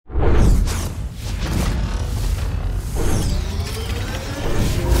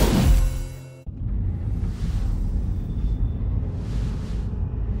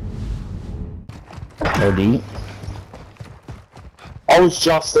OD. I was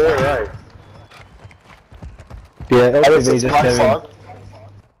just there, right? Yeah, LTV just my came in. fault.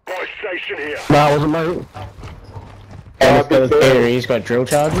 Station here. No, it wasn't mate. There he's got drill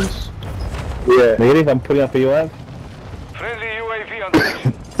charges. Yeah. Negative, I'm putting up a UAV. Friendly UAV on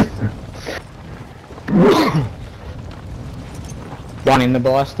station. One in the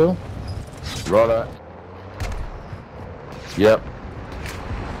bar still. Righto. Yep.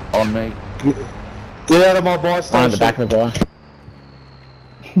 On me. Get out of my buy station. One at the back of the bar.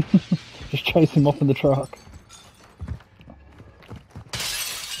 Just chase him off in the truck.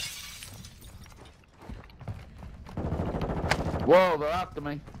 Whoa, they're after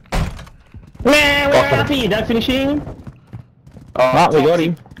me. Man, we're after you, don't finish him. Oh, We got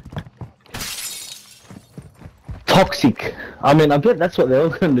him. Toxic. I mean, I bet that's what they're all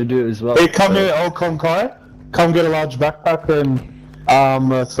going to do as well. Hey, come here, old Kai. Come get a large backpack and a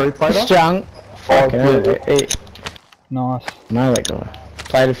 3-plater. Strong. Fucking hell. Nice. No, that guy.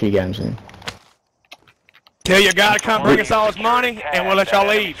 Played a few games with him. Tell your guy to come bring us all his money, and we'll let y'all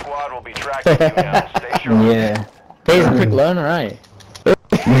leave. Squad will be tracking you down. Stay sharp. Yeah. He's a quick learner, eh?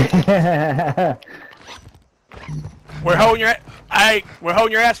 We're holding your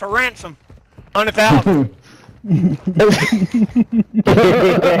ass for ransom. 100,000.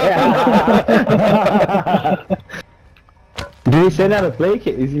 Did he send out a play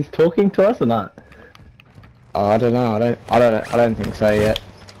kit? Is he talking to us or not? Oh, I don't know. I don't think so yet.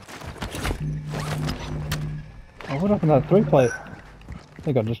 Oh, what happened to that 3-plate? I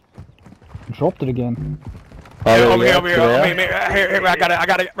think I just dropped it again. Oh, Here, over yeah, here, here, I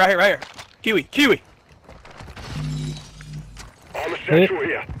got it, right here. Kiwi. On the central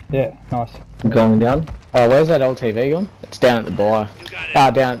here. Yeah, nice. Going down. Oh, where's that old TV gone? It's down at the bar.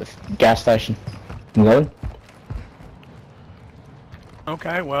 Down at the gas station. I'm going.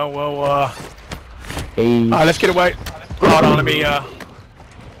 Okay, well, He's... let's get away. Hold on, let me,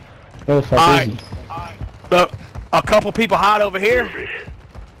 Where the fuck is he? Look, a couple people hide over here.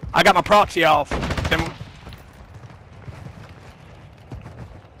 I got my proxy off. Them-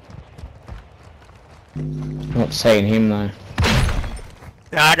 Not seeing him though.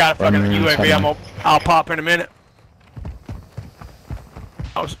 Yeah, I got a fucking Running around UAV. I'll pop in a minute.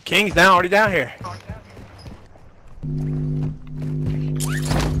 Oh, King's down, already down here.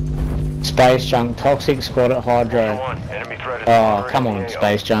 Space Junk, Toxic Squad at Hydro. Enemy threat is Oh, come on,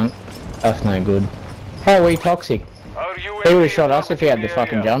 Space Junk. That's no good. How are we Toxic? He would have shot us if he had the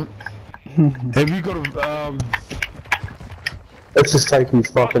fucking jump. Have you got a, Let's just take his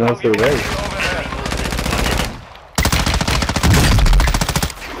fucking LTV.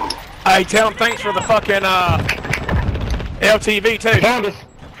 Hey, tell him thanks for the fucking, LTV too. Found us.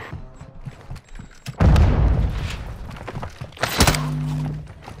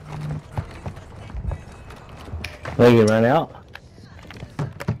 There you ran out.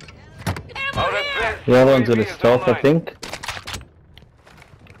 The other one's at a stealth, I think.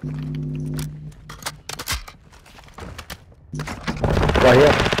 Right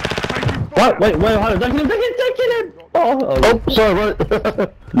here. What? Wait, hold on, don't kill him! Oh, sorry,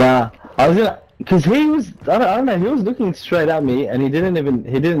 what? Nah, I was gonna, cause he was, I don't know, he was looking straight at me and he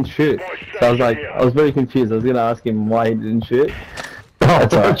didn't shoot. So I was like, I was very confused. I was gonna ask him why he didn't shoot. Oh,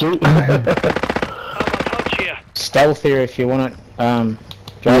 that's alright. Stealth here if you want it, Oh,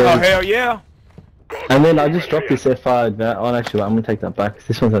 hell yeah. And then I just dropped this FR advance. Oh, actually, I'm gonna take that back.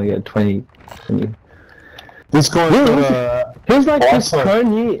 This one's gonna get 20. This guy's got Who's like this awesome.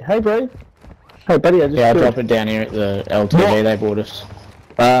 prone here? Hey, bro. Hey, buddy, I just I'll drop it down here at the LTV they bought us.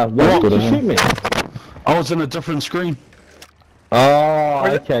 Why did you shoot me? I was in a different screen. Oh,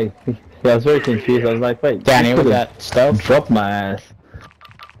 okay. Yeah, I was very confused. I was like, wait. Down here with that stealth. Drop my ass.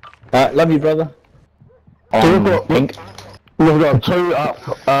 Love you, brother. Pink. We've got two up,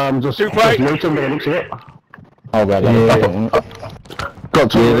 just plate. loot them by the looks of it. I'll grab that bucket one. Got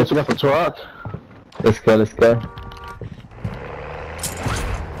two looting up at two arc. Let's go, let's go.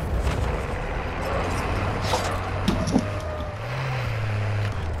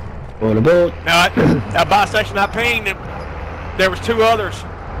 All aboard. Now, that buy section I pinged, there was two others.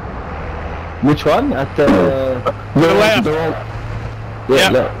 Which one? At the... To the left. Yeah,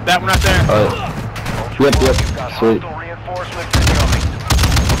 Yep, look. that one right there. Yep, sweet. Reinforcements incoming.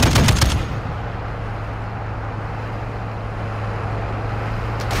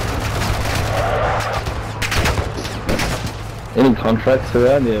 Any contracts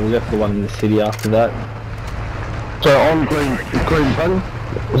around? Yeah, we'll go for the one in the city after that. So on green button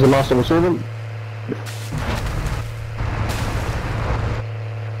was the last time I saw them.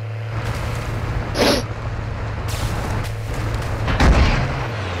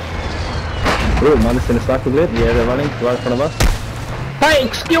 Oh, minus in a sniper blitz. Yeah, they're running right in front of us. Hey,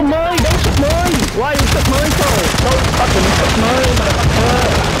 excuse me! Don't shoot me! Why you shoot me for? Don't fucking shoot me, motherfucker!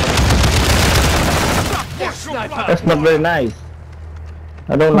 That's not very nice.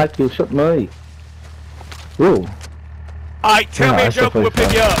 I don't like you shoot me. Ooh. Alright, tell me a joke, we'll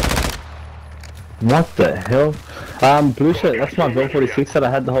pick you up. What the hell? Blue shirt, that's my Bill 46 that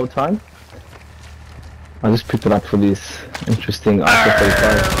I had the whole time. I just picked it up for this interesting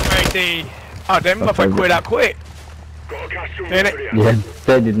Matey. Oh, damn, motherfucker quit out quick. Did it? Yeah,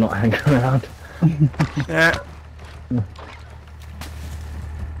 they did not hang around. Yeah.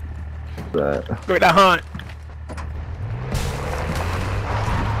 But, Look at that hunt.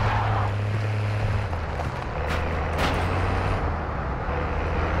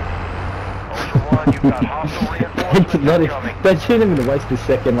 Ultra One, you've got hostile reinforcements incoming. they didn't even waste a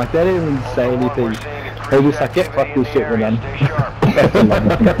second, like they didn't even say anything. They just like, yeah, fuck this shit, we're done.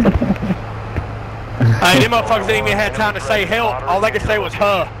 Hey, them motherfuckers didn't even have time to say help. All they could say was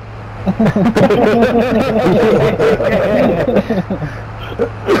huh.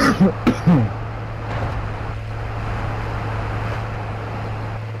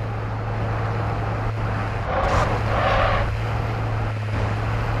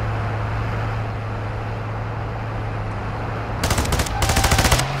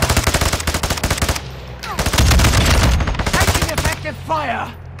 Taking effective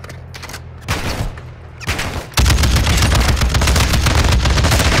fire.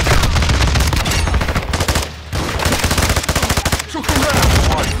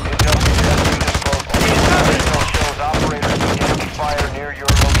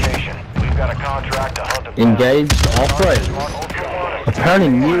 engaged operate. Apparently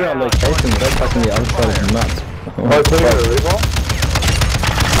near our location, but they're fucking the other side of the map. Oh, clear the river?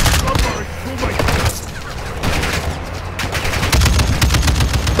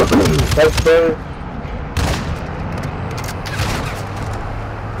 That's fair.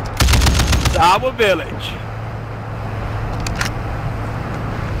 It's our village.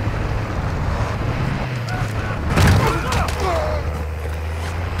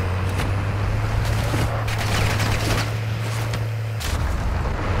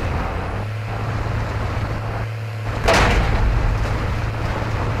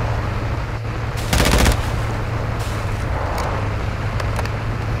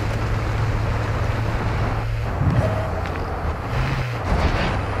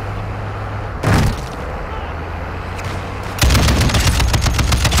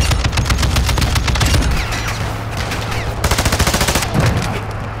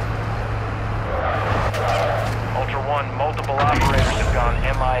 Multiple operators have gone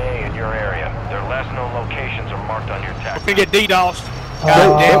MIA in your area. Their last known locations are marked on your tactics. We get DDoSed.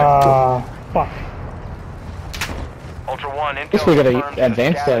 God damn it. Fuck. Ultra One, intel Guess we gotta confirmed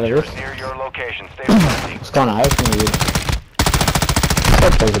advance that scavengers roof. near your location. Stay friendly. It's kinda open with. So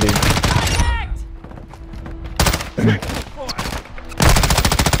positive.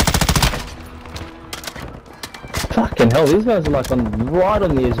 Fucking hell, these guys are like right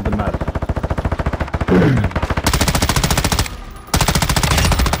on the edge of the map.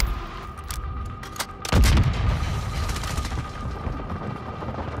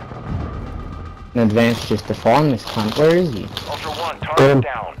 An advance just to find this cunt. Where is he? Ultra One, target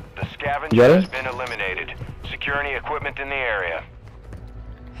down. The scavenger Got it? has been eliminated. Secure any equipment in the area.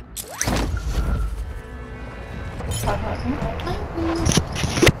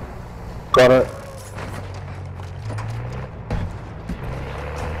 Got it.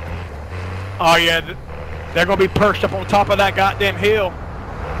 Oh yeah, they're gonna be perched up on top of that goddamn hill.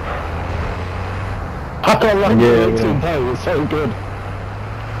 I got like Yeah, it yeah. was so good.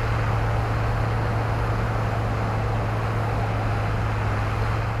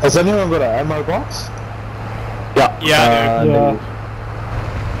 Has anyone got an ammo box? Yeah. Yeah, dude. Yeah.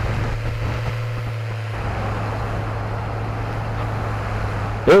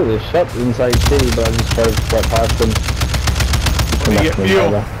 Oh, there's shots inside city, but I just drove right past them. Come me back get to me fuel.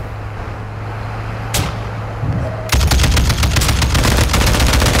 later.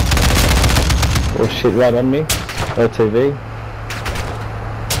 Oh shit, right on me. LTV.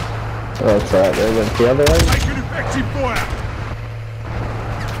 Oh, it's alright, they went the other way.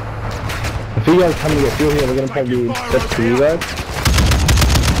 If you guys come to get fuel here, we're gonna probably step to you guys.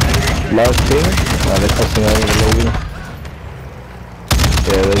 Last thing. Oh, they're crossing over the leaving.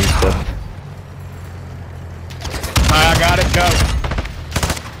 Yeah, there's stuff. I got it, go.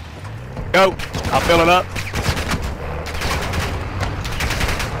 Go. I'll fill it up.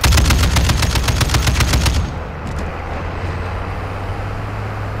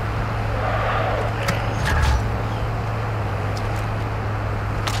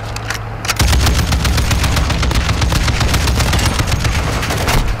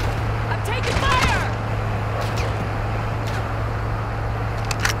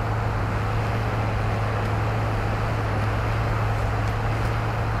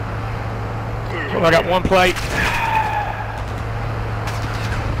 one plate.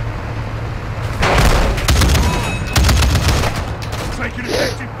 Taking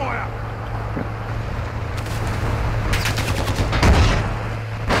effective fire.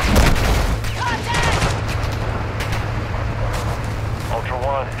 Ultra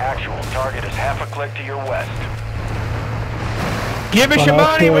One, actual. Target is half a click to your west. Give us your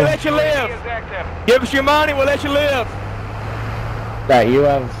money, we'll let you live. Give us your money, we'll let you live. Right, you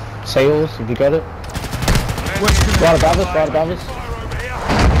have sails, have you got it? Right above us, right above us.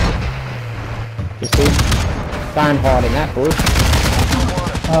 You see? Don't hide in that bush.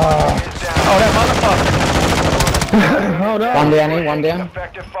 Oh, that motherfucker. Oh no! One down here, one down.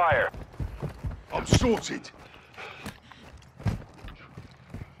 Effective fire. I'm sorted.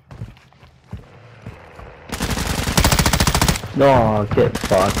 No, get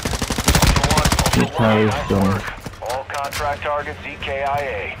fucked. Ultra One, nice work. All contract targets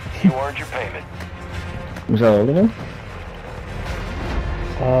EKIA. You earned your payment. Was that all of them?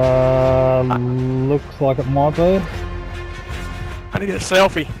 Looks like it might be. I need a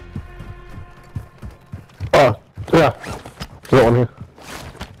selfie. Oh, yeah. There's one here.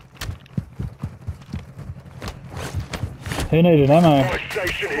 Who needed ammo?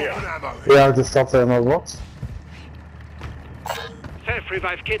 Station here. Yeah, I just stopped there in my box.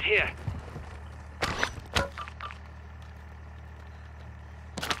 Self-revive kit here.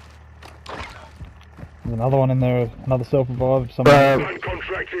 There's another one in there, another self-revive somewhere.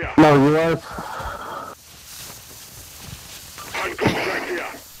 Contract here. No, you are. Contract here.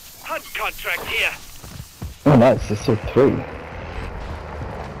 Hunt contract here. Oh nice, there's still 3.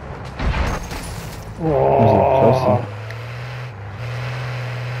 Oh,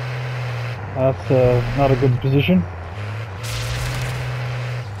 that's not a good position.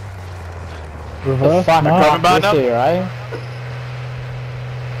 Reverse? Fuck, No. Coming by now. here, eh?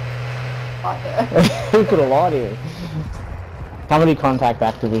 Who could have lied here? Somebody contact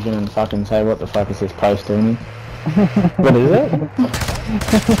Activision and fucking say what the fuck is this post doing? What is it?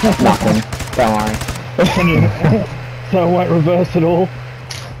 Nothing. Don't worry. So it won't reverse at all.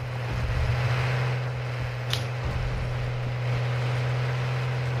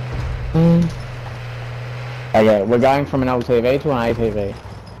 Okay, we're going from an LTV to an ATV.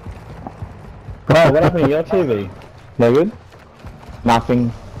 Oh, what happened to your TV? No good?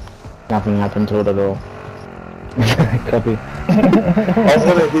 Nothing. Nothing happened to it at all. Copy.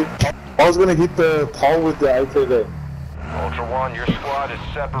 I was gonna hit the pole with the ATV. Ultra One, your squad is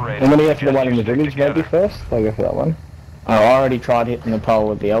separated. I'm gonna go for the one in the Stick village together. maybe first. I'll go for that one. I already tried hitting the pole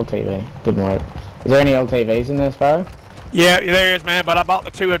with the LTV. Didn't work. Is there any LTVs in this, Sparrow? Yeah, there is, man, but I bought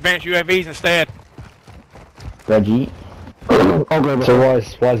the 2 advanced UAVs instead. Reggie? I'll go. So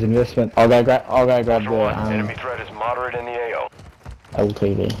wise investment. I'll go grab Ultra the One, enemy threat is moderate in the AO.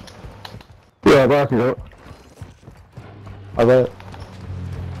 LTV. Yeah, but I can do it. I'll go.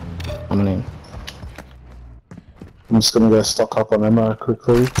 I'm in. I'm just gonna go stock up on ammo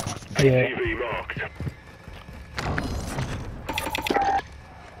quickly. Yeah. TV marked.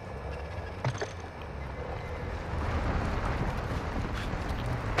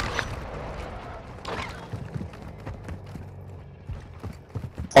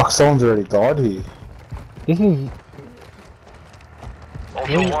 Fuck, someone's already died here. This is...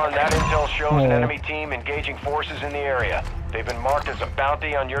 Ultra One, that intel shows an Yeah. enemy team engaging forces in the area. They've been marked as a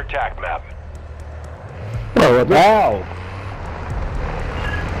bounty on your TAC map. Oh, what? Wow!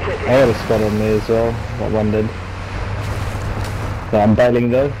 I had a spot on me as well. What one did? So I'm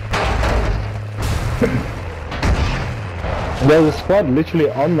bailing though. There was a squad literally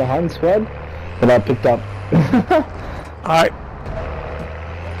on the hunt squad that I picked up. Alright.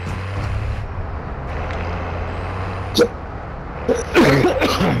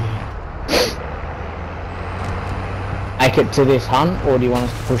 Make it to this hunt, or do you want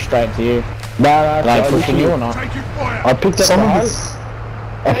us to push straight to you? No, Are they pushing you or not? I picked up the Someone house.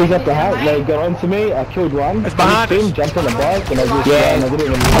 I picked up the house. They got onto me. I killed one. It's behind Him, us. jumped on the bike, and I just Yeah, ran. I didn't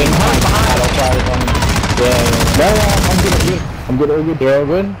even. Ping pong paddle on. Yeah, No, I'm good. I'm good. All good. you're all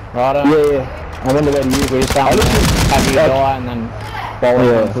good? Righto. Yeah. I'm on the way to you. We just don't have you die and then while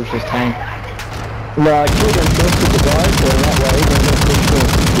we're going to push this tank. No, I killed him first with the guy, so that way he's going to push me.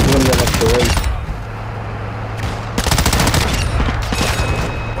 He's going to get like 3.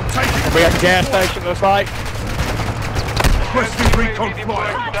 We at the gas station, looks like. Requesting recon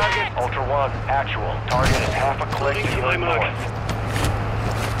fire. Ultra One, actual. Target is half a click to your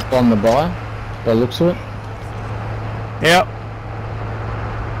north. On the buy, by the looks of it. Yep.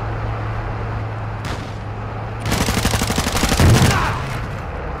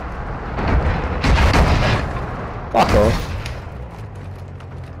 Fuck off.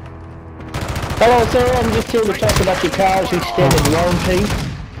 Hello, sir. I'm just here to talk about your car's extended warranty.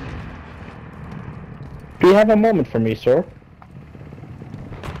 Do you have a moment for me, sir?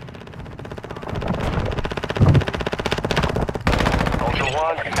 Ultra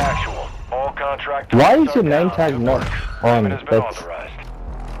One, actual. All contract. Why is your name tag not on? Has been That's, authorized.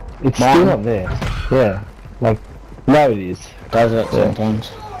 it's still not there. Yeah. Like, no it is. Does it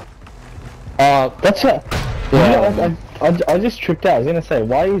sometimes? That's it. Yeah, I just tripped out. I was gonna say,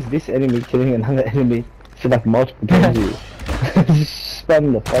 why is this enemy killing another enemy for like multiple times? Just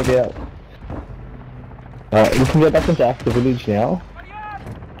spun the fuck out. We can get back into active village now.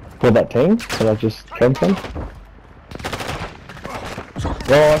 For that team that I just came from.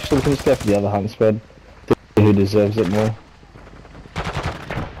 Well, actually, we can just go for the other hunt spread. See who deserves it more.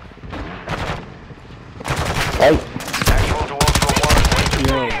 Hey. Actual to Ultra One.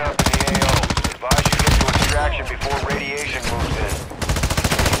 Wait up to the AO. Advise you get to extraction before radiation moves in.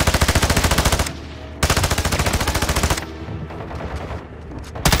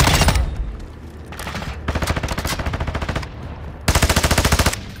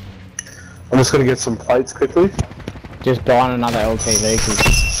 I'm just gonna get some plates quickly. Just buying another LTV because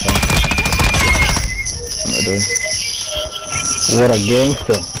What a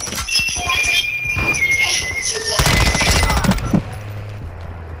gangster.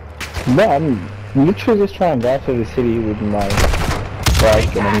 No, I'm literally just trying to drive through the city with my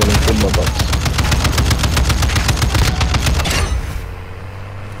bike and I'm getting killed by bugs.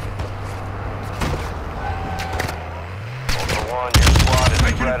 Ultra One, your squad is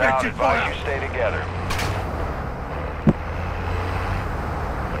spread out. Advise you stay together.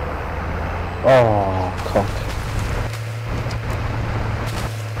 Oh, cock.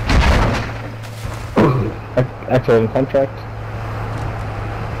 Active contract.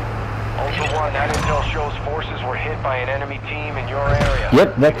 Ultra One, that intel shows forces were hit by an enemy team in your area.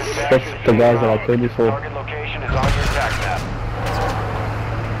 Yep, that's the guys that I killed before. Target location is on your attack map.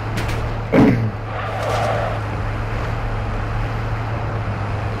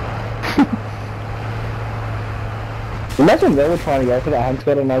 Imagine they were trying to go for that hunt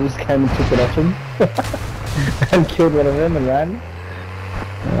squad and I just came and took it off them. And killed one of them and ran.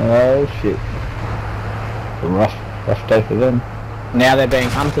 Oh shit. Rough day for them. now they're being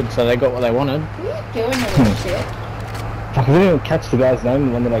hunted, so they got what they wanted. What are you doing, you little shit? Fuck, I didn't even catch the guy's name,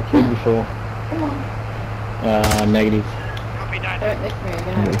 the one that I killed before. Come on. Negative. Don't lick me, you're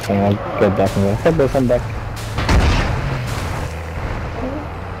gonna Okay, I'll go back and go. Hey, boys, I'm back.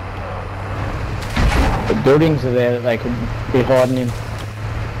 The buildings are there that they could be hiding in.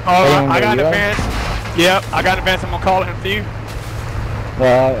 Oh, I got an advance. Yep, I got an advance. I'm gonna call it in a few.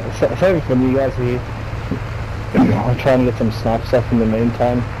 Sorry for you guys here. I'll try and get some snipe stuff in the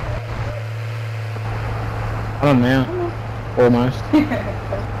meantime. I don't know. Almost.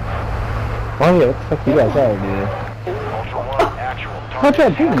 Oh yeah, what the fuck you guys are already there? Ultra One, actual. I'll try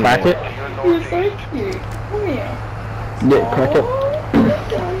and do Crack it. You're so cute. Come here. Yeah, crack it.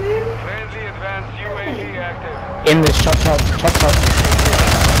 Fancy advanced UAV active. In this chop.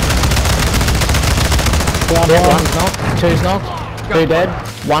 Yeah, one's knocked, two's knocked, two dead,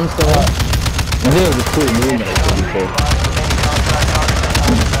 one's still up. I think it was a cool movement before.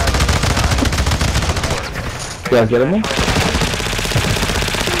 You guys get him?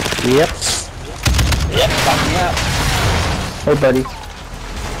 Yep, fuck me up. Hey buddy.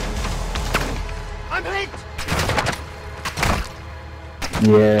 I'm hit.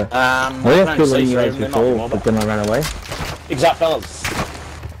 Yeah. I think I killed one of you guys before, but then I ran away. Exact fellas.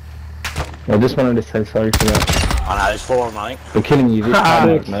 I just wanted to say sorry for that. I know, there's 4 of them, I think. For killing you this time,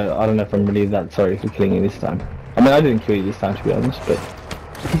 I don't know if I'm really that sorry for killing you this time. I mean, I didn't kill you this time to be honest, but...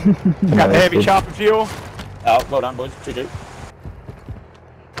 Got the heavy chopper fuel. Oh, well done, boys. GG.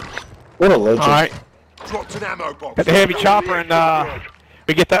 What a legend. Alright. Dropped an ammo box. Got the heavy chopper and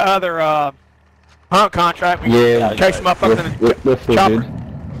we get the other hunt contract. We Yeah, chase them up in we're the full chopper. good.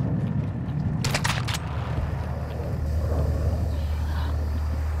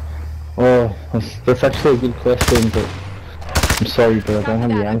 Oh, that's actually a good question, but I'm sorry, but I don't have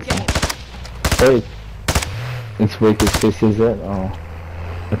the answer. Hey, it's weak as this, is it? Oh,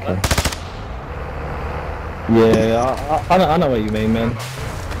 okay. Yeah, I know what you mean, man.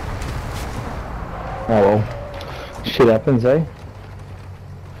 Oh well, shit happens, eh?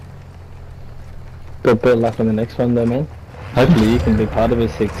 But better luck on the next one, though, man. Hopefully you can be part of a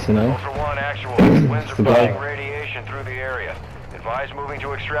 6, you know. Ultra One, actual. Winds are Goodbye. pushing radiation through the area. Advise moving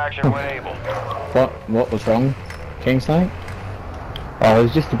to extraction when able. What was wrong? King Snake? I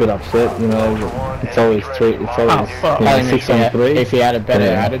was just a bit upset, you know. It's always three. It's always fuck. you know, I think 6 on 3. if he had a better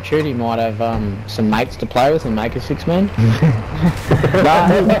Yeah. attitude, he might have some mates to play with and make a 6-man. Nah, I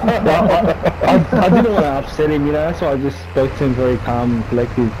didn't want to upset him, you know. So I just spoke to him very calm and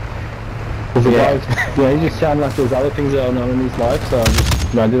collective. Because the guy, you know, he just sounded like there's other things going on in his life. So I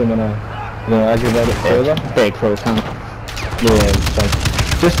just, you know, I didn't want to, you know, aggravate it further. Big cruel cunt. Yeah, so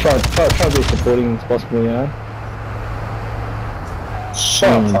just try to be supporting as possible, you know.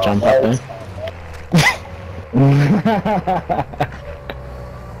 Jump up there.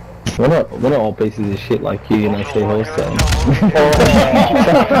 We're not all pieces of shit like you know, say horse so.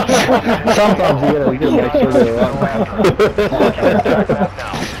 Sometimes you gotta make sure they're right.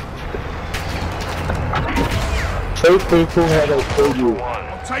 So people how they told you.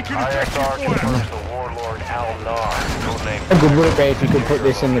 ISR confirms the warlord Al-Nar, codename A good would be if you could put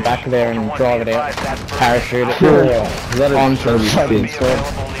this in the back of there and drive it out, parachute it onto the fucking squad.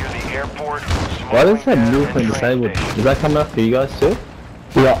 available near the airport. Why does that movement disabled? Does that come up for you guys too?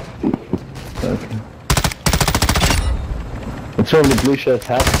 Yeah. Okay. It's from the blue shirts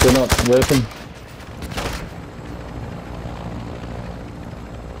house, they're not working.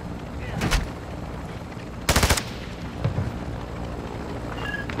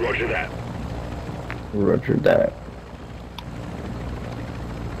 Roger that. Roger that.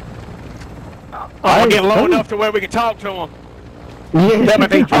 I'll get low enough to where we can talk to them. Yeah. Them if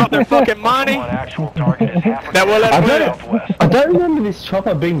they drop their fucking money, One actual target is half that will let them live. southwest. I don't remember this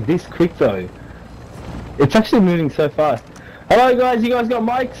chopper being this quick though. It's actually moving so fast. Hello guys, you guys got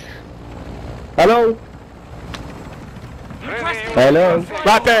mics? Hello? Hello?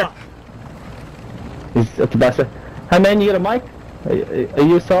 Right there. He's at the back. Hey man, you got a mic? Are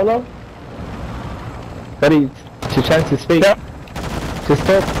you a solo? Buddy, it's your chance to speak. Yep. Just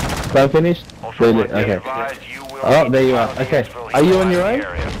talk. I'm finished. Really? Okay. Oh, there you are. Okay. Are you on your own?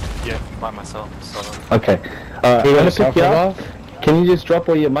 Yeah, by myself. So. Okay. Alright, I'm gonna pick you up. Can you just drop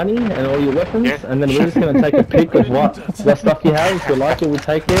all your money and all your weapons, and then we're just gonna take a pic of what stuff you have. If you like it, we'll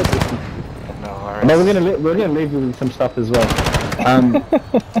take it. No, alright. No, we're gonna leave you with some stuff as well. Would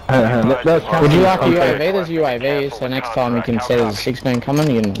you like a UAV? There's UAV, so next time you can see there's a 6-man coming,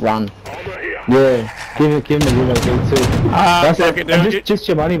 you can run. Yeah, give him the UAV too. That's fuck it, dude. just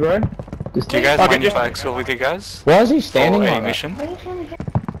your money, bro. Just Do you guys Fuck mind it, if I exfil with you guys? Why is he standing For a like that? mission? Oh,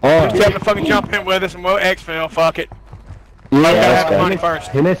 Just tell them to fucking jump in with us and we'll exfil, fuck it. yeah, gotta that's have the money good.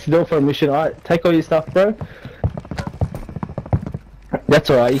 first. He needs to do it for a mission. Alright, take all your stuff, bro. That's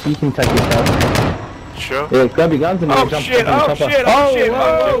alright. You can take your stuff. Sure. Yeah, grab your guns and Oh jump shit, up on the oh chopper. shit, oh shit, whoa,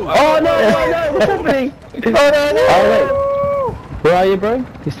 oh whoa. Oh no, what's happening? Oh no. Oh wait. Where are you, bro?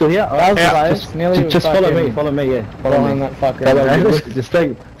 You still here? Alright, just follow me, yeah. Follow me. That fucker. Just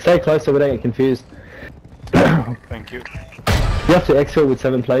stay close so we don't get confused. Thank you. You have to exfil with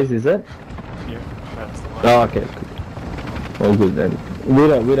 7 players, is it? Yeah, that's the one. Oh, okay. All good then. We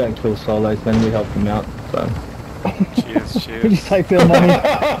don't kill solos, man. We help them out. So. Cheers, You cheers. take their money.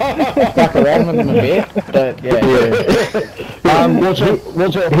 Fuck around with him a bit, but yeah.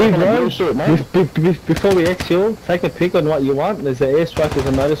 Before we exfil, take a pic on what you want. There's an airstrike, there's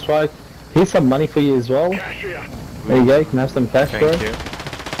a motor strike. Here's some money for you as well. There you go. You can have some cash, bro.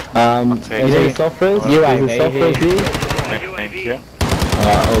 Thank you. Is there softwares? UAV There's softwares here. Thank you.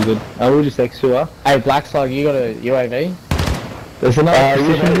 Alright, all good. We'll just exfil. Hey, Black Slug, you got a UAV? There's another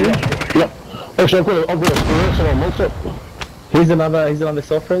position here. Yep. Actually, I've got a experience and I'll mulch it. Here's another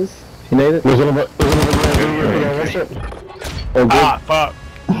softwares. If you need it. There's another all good. Ah, fuck.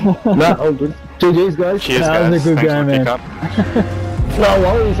 No, all good. GG's guys. Cheers, That was guys. a good Thanks game, for the man. pickup. No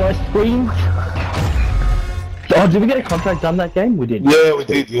worries, I screamed. Oh, did we get a contract done that game? We did. Yeah, we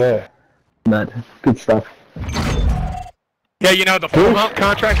did, yeah. Mad. Good stuff. Yeah, you know the 4-month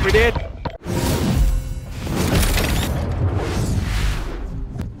contract we did?